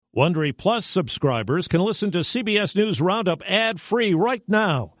Wondery Plus subscribers can listen to CBS News Roundup ad-free right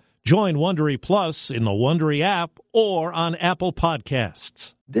now. Join Wondery Plus in the Wondery app or on Apple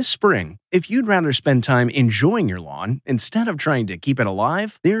Podcasts. This spring, if you'd rather spend time enjoying your lawn instead of trying to keep it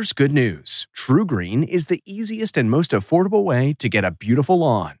alive, there's good news. True Green is the easiest and most affordable way to get a beautiful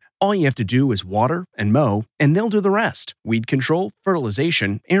lawn. All you have to do is water and mow, and they'll do the rest. Weed control,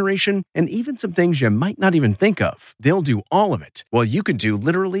 fertilization, aeration, and even some things you might not even think of. They'll do all of it, while you can do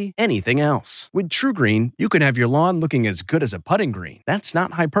literally anything else. With True Green, you can have your lawn looking as good as a putting green. That's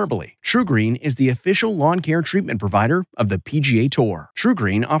not hyperbole. True Green is the official lawn care treatment provider of the PGA Tour. True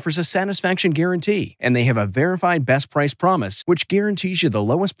Green offers a satisfaction guarantee, and they have a verified best price promise, which guarantees you the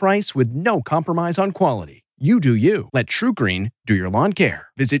lowest price with no compromise on quality. You do you. Let True Green do your lawn care.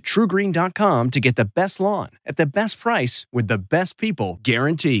 Visit TrueGreen.com to get the best lawn at the best price with the best people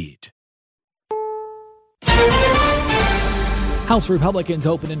guaranteed. House Republicans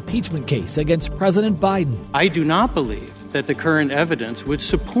open impeachment case against President Biden. I do not believe that the current evidence would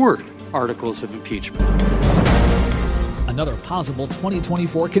support articles of impeachment. Another possible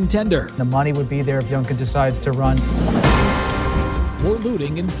 2024 contender. The money would be there if Youngkin decides to run. More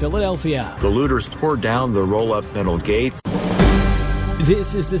looting in Philadelphia. The looters tore down the roll-up metal gates.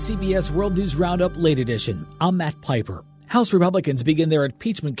 This is the CBS World News Roundup Late Edition. I'm Matt Piper. House Republicans begin their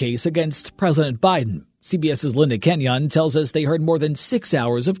impeachment case against President Biden. CBS's Linda Kenyon tells us they heard more than 6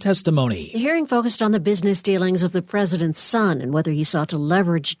 hours of testimony. The hearing focused on the business dealings of the president's son and whether he sought to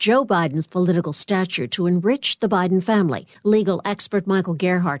leverage Joe Biden's political stature to enrich the Biden family. Legal expert Michael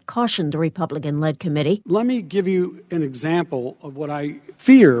Gerhardt cautioned the Republican-led committee. Let me give you an example of what I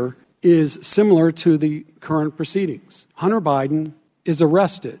fear is similar to the current proceedings. Hunter Biden is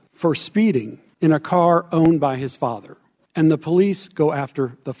arrested for speeding in a car owned by his father, and the police go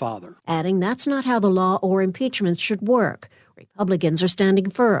after the father. Adding that's not how the law or impeachment should work. Republicans are standing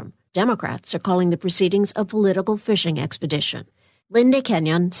firm. Democrats are calling the proceedings a political fishing expedition. Linda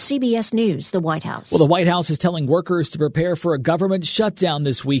Kenyon, CBS News, the White House. Well, the White House is telling workers to prepare for a government shutdown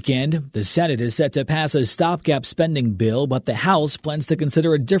this weekend. The Senate is set to pass a stopgap spending bill, but the House plans to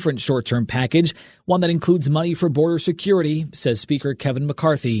consider a different short-term package, one that includes money for border security, says Speaker Kevin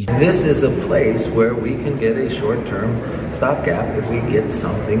McCarthy. This is a place where we can get a short-term stopgap if we get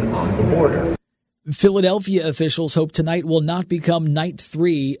something on the border. Philadelphia officials hope tonight will not become night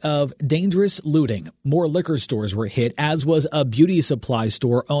 3 of dangerous looting. More liquor stores were hit, as was a beauty supply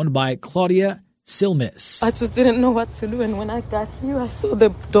store owned by Claudia Silmis. I just didn't know what to do, and when I got here, I saw the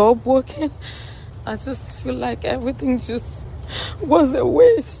door broken. I just feel like everything just was a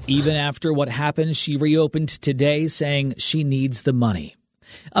waste. Even after what happened, she reopened today, saying she needs the money.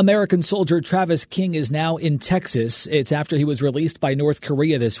 American soldier Travis King is now in Texas. It's after he was released by North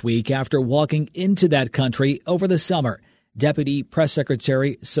Korea this week after walking into that country over the summer. Deputy Press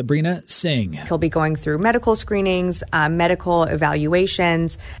Secretary Sabrina Singh. He'll be going through medical screenings, medical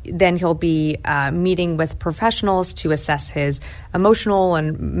evaluations. Then he'll be meeting with professionals to assess his emotional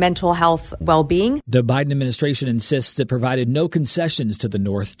and mental health well-being. The Biden administration insists it provided no concessions to the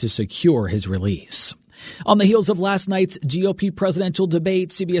North to secure his release. On the heels of last night's GOP presidential debate,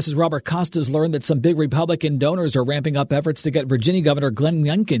 CBS's Robert Costas learned that some big Republican donors are ramping up efforts to get Virginia Governor Glenn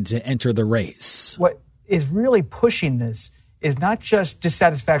Youngkin to enter the race. What is really pushing this is not just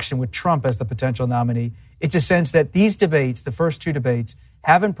dissatisfaction with Trump as the potential nominee. It's a sense that these debates, the first two debates,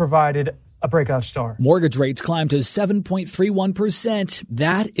 haven't provided a breakout star. Mortgage rates climbed to 7.31%.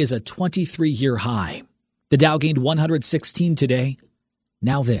 That is a 23-year high. The Dow gained 116 today.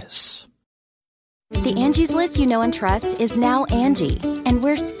 Now this. The Angie's List you know and trust is now Angie, and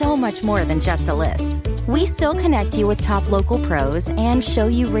we're so much more than just a list. We still connect you with top local pros and show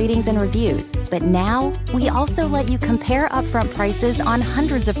you ratings and reviews, but now we also let you compare upfront prices on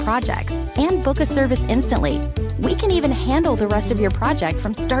hundreds of projects and book a service instantly. We can even handle the rest of your project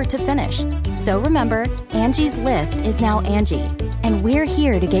from start to finish. So remember, Angie's List is now Angie, and we're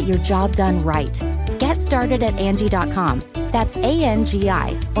here to get your job done right. Get started at Angie.com. That's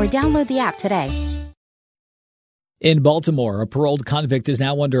ANGI, or download the app today. In Baltimore, a paroled convict is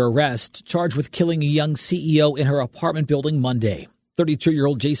now under arrest, charged with killing a young CEO in her apartment building Monday.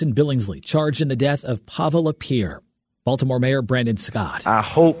 32-year-old Jason Billingsley charged in the death of Pavel Lapierre. Baltimore Mayor Brandon Scott. I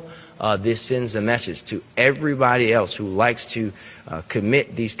hope this sends a message to everybody else who likes to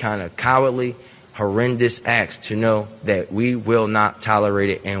commit these kind of cowardly, horrendous acts to know that we will not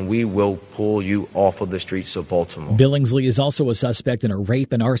tolerate it and we will pull you off of the streets of Baltimore. Billingsley is also a suspect in a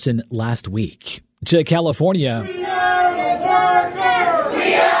rape and arson last week. To California.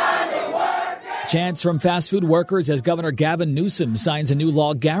 Chants from fast food workers as Governor Gavin Newsom signs a new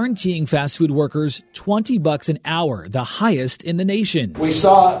law guaranteeing fast food workers $20 an hour, the highest in the nation. We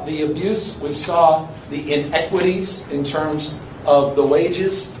saw the abuse, we saw the inequities in terms of the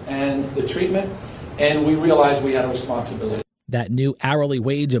wages and the treatment, and we realized we had a responsibility. That new hourly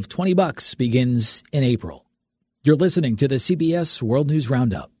wage of $20 begins in April. You're listening to the CBS World News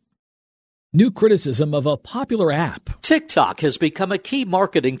Roundup. New criticism of a popular app. TikTok has become a key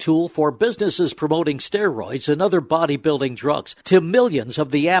marketing tool for businesses promoting steroids and other bodybuilding drugs to millions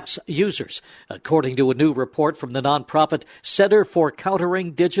of the app's users, according to a new report from the nonprofit Center for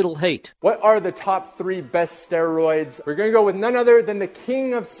Countering Digital Hate. What are the top 3 best steroids? We're going to go with none other than the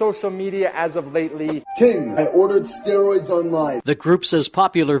king of social media as of lately. King, I ordered steroids online. The group says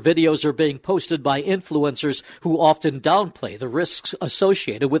popular videos are being posted by influencers who often downplay the risks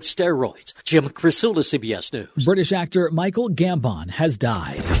associated with steroids. Jim Crisula, CBS News. British actor Michael Gambon has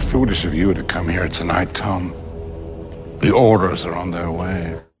died. It's foolish of you to come here tonight, Tom. The orders are on their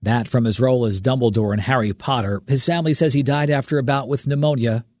way. That from his role as Dumbledore in Harry Potter. His family says he died after a bout with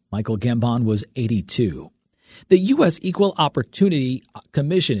pneumonia. Michael Gambon was 82. The U.S. Equal Opportunity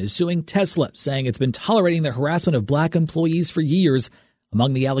Commission is suing Tesla, saying it's been tolerating the harassment of black employees for years.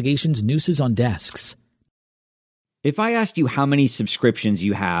 Among the allegations, nooses on desks. If I asked you how many subscriptions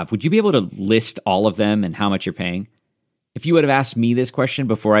you have, would you be able to list all of them and how much you're paying? If you would have asked me this question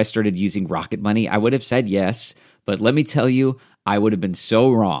before I started using Rocket Money, I would have said yes. But let me tell you, I would have been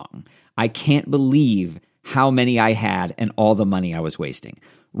so wrong. I can't believe how many I had and all the money I was wasting.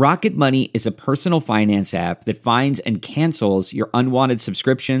 Rocket Money is a personal finance app that finds and cancels your unwanted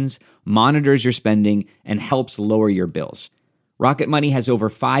subscriptions, monitors your spending, and helps lower your bills. Rocket Money has over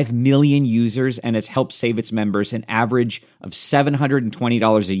 5 million users and has helped save its members an average of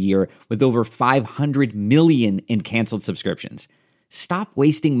 $720 a year with over 500 million in canceled subscriptions. Stop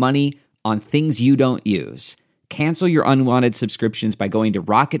wasting money on things you don't use. Cancel your unwanted subscriptions by going to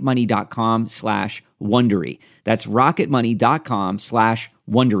rocketmoney.com/Wondery. That's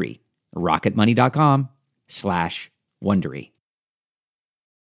rocketmoney.com/Wondery. rocketmoney.com/Wondery.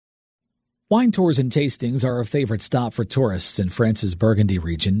 Wine tours and tastings are a favorite stop for tourists in France's Burgundy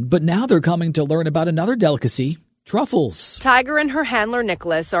region, but now they're coming to learn about another delicacy, truffles. Tiger and her handler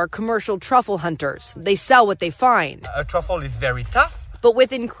Nicholas are commercial truffle hunters. They sell what they find. A truffle is very tough. But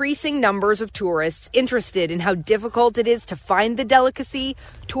with increasing numbers of tourists interested in how difficult it is to find the delicacy,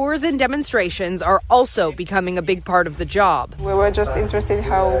 tours and demonstrations are also becoming a big part of the job. We were just interested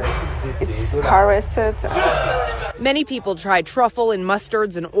how it's harvested. Many people try truffle in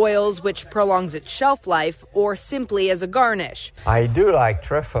mustards and oils, which prolongs its shelf life, or simply as a garnish. I do like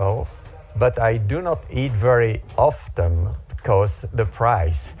truffle, but I do not eat very often because the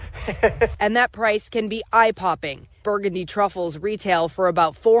price. And that price can be eye-popping. Burgundy truffles retail for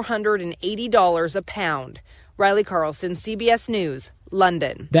about $480 a pound. Riley Carlson, CBS News,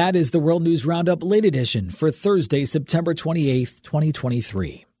 London. That is the World News Roundup Late Edition for Thursday, September 28th,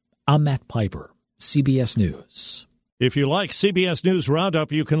 2023. I'm Matt Piper, CBS News. If you like CBS News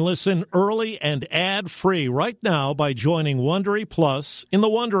Roundup, you can listen early and ad-free right now by joining Wondery Plus in the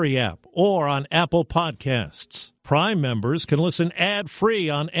Wondery app or on Apple Podcasts. Prime members can listen ad-free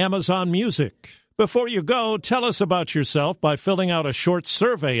on Amazon Music. Before you go, tell us about yourself by filling out a short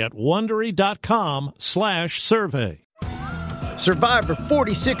survey at Wondery.com/survey. Survivor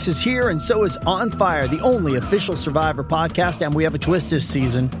 46 is here, and so is On Fire, the only official Survivor podcast, and we have a twist this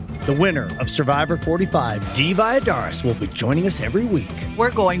season. The winner of Survivor 45, Dee Valladares, will be joining us every week. We're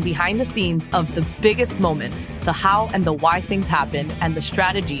going behind the scenes of the biggest moments, the how and the why things happen, and the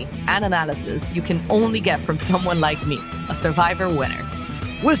strategy and analysis you can only get from someone like me, a Survivor winner.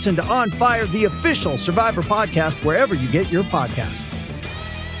 Listen to On Fire, the official Survivor podcast, wherever you get your podcasts.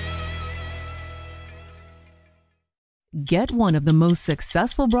 Get one of the most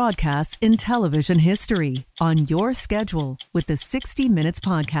successful broadcasts in television history on your schedule with the 60 Minutes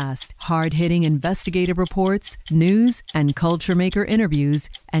podcast. Hard-hitting investigative reports, news, and culture maker interviews,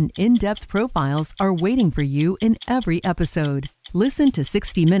 and in-depth profiles are waiting for you in every episode. Listen to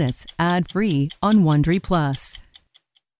 60 Minutes ad-free on Wondery Plus.